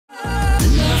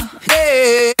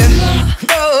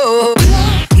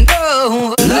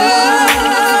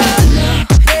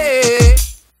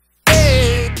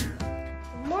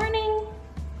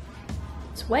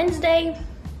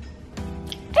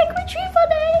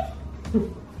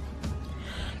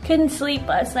Couldn't sleep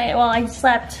last night. Well, I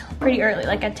slept pretty early,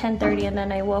 like at 10:30, and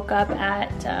then I woke up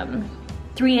at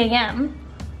 3 a.m.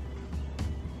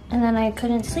 and then I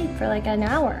couldn't sleep for like an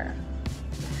hour.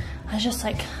 I was just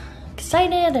like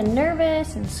excited and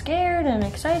nervous and scared and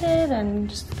excited and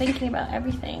just thinking about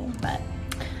everything. But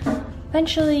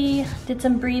eventually did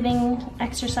some breathing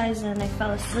exercises and I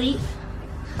fell asleep.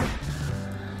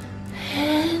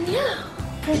 And yeah,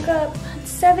 woke up at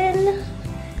 7,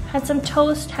 had some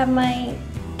toast, had my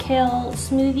kale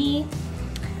smoothie.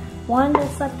 Wanda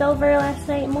slept over last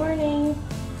night morning.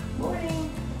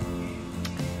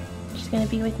 She's gonna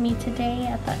be with me today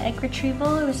at the egg retrieval.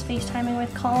 I was FaceTiming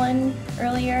with Colin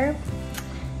earlier,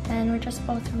 and we're just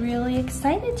both really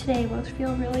excited today. Both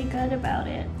feel really good about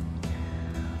it.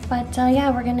 But yeah,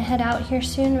 we're gonna head out here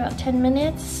soon, about 10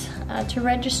 minutes to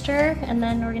register, and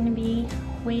then we're gonna be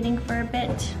waiting for a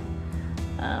bit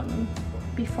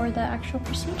before the actual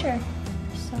procedure.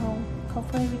 So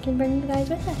hopefully we can bring you guys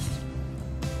with us.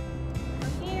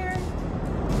 We're here,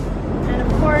 and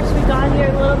of course we got here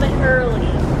a little bit early.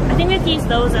 I think we have to use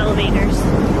those elevators.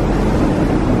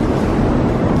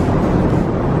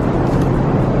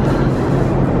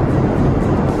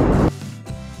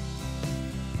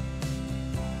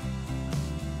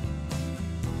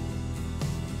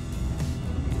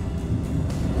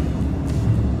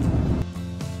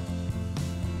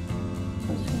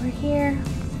 Here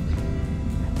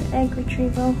at the egg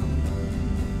retrieval,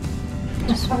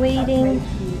 just waiting.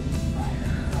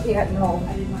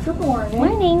 Good morning.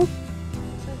 Morning.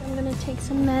 So I'm gonna take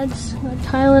some meds,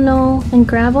 Tylenol and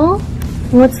Gravel.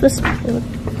 What's this?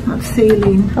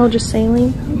 Saline. Oh, just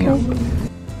saline. Okay. Yeah.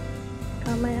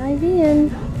 Got my IV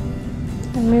in.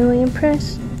 I'm really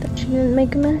impressed that she didn't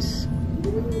make a mess.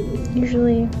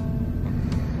 Usually,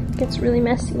 it gets really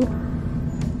messy.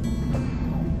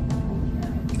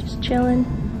 Chilling,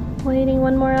 waiting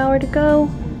 1 more hour to go.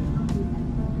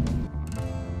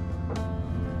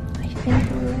 I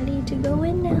think we're ready to go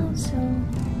in now, so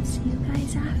see you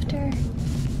guys after.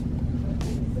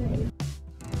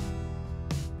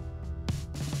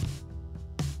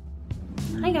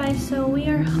 Hi guys, so we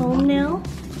are home now.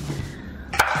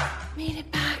 Made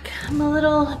it back. I'm a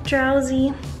little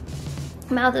drowsy.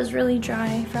 Mouth is really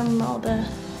dry from all the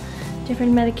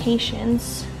different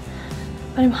medications.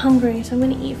 But I'm hungry, so I'm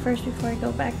gonna eat first before I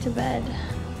go back to bed.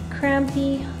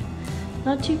 Crampy,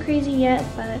 not too crazy yet,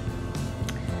 but I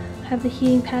have the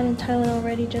heating pad and Tylenol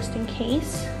ready just in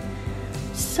case.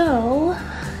 So,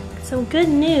 some good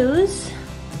news.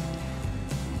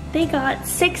 They got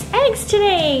 6 eggs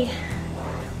today,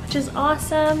 which is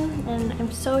awesome, and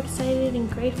I'm so excited and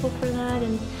grateful for that.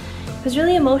 And it was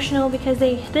really emotional because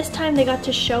this time they got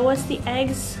to show us the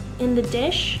eggs in the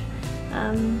dish.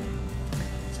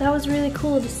 So that was really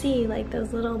cool to see, like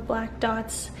those little black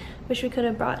dots. Wish we could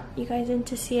have brought you guys in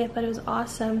to see it, but it was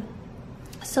awesome.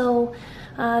 So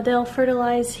they'll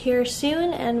fertilize here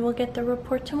soon and we'll get the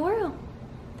report tomorrow.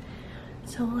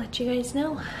 So we'll let you guys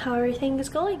know how everything is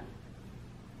going.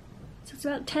 So it's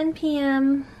about 10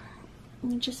 p.m.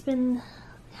 We've just been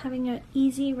having an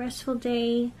easy, restful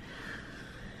day.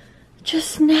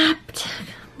 Just napped.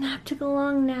 Took a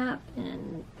long nap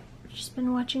and just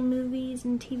been watching movies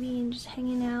and TV and just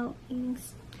hanging out,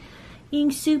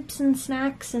 eating soups and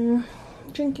snacks and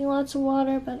drinking lots of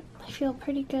water, but I feel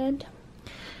pretty good.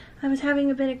 I was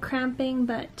having a bit of cramping,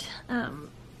 but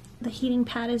the heating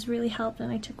pad has really helped,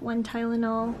 and I took 1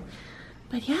 Tylenol.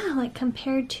 But yeah, like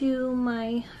compared to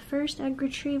my first egg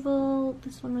retrieval,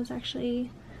 this one was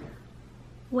actually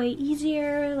way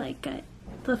easier. Like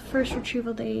the first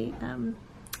retrieval, they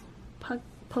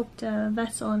poked a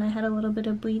vessel and I had a little bit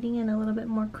of bleeding and a little bit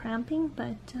more cramping,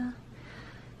 but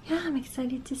yeah, I'm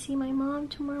excited to see my mom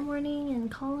tomorrow morning and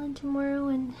Colin tomorrow,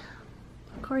 and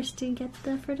of course to get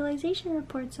the fertilization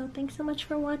report. So thanks so much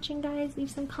for watching, guys. Leave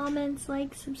some comments,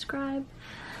 like, subscribe.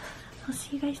 I'll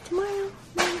see you guys tomorrow.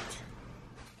 Night.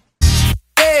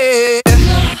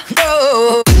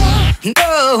 No.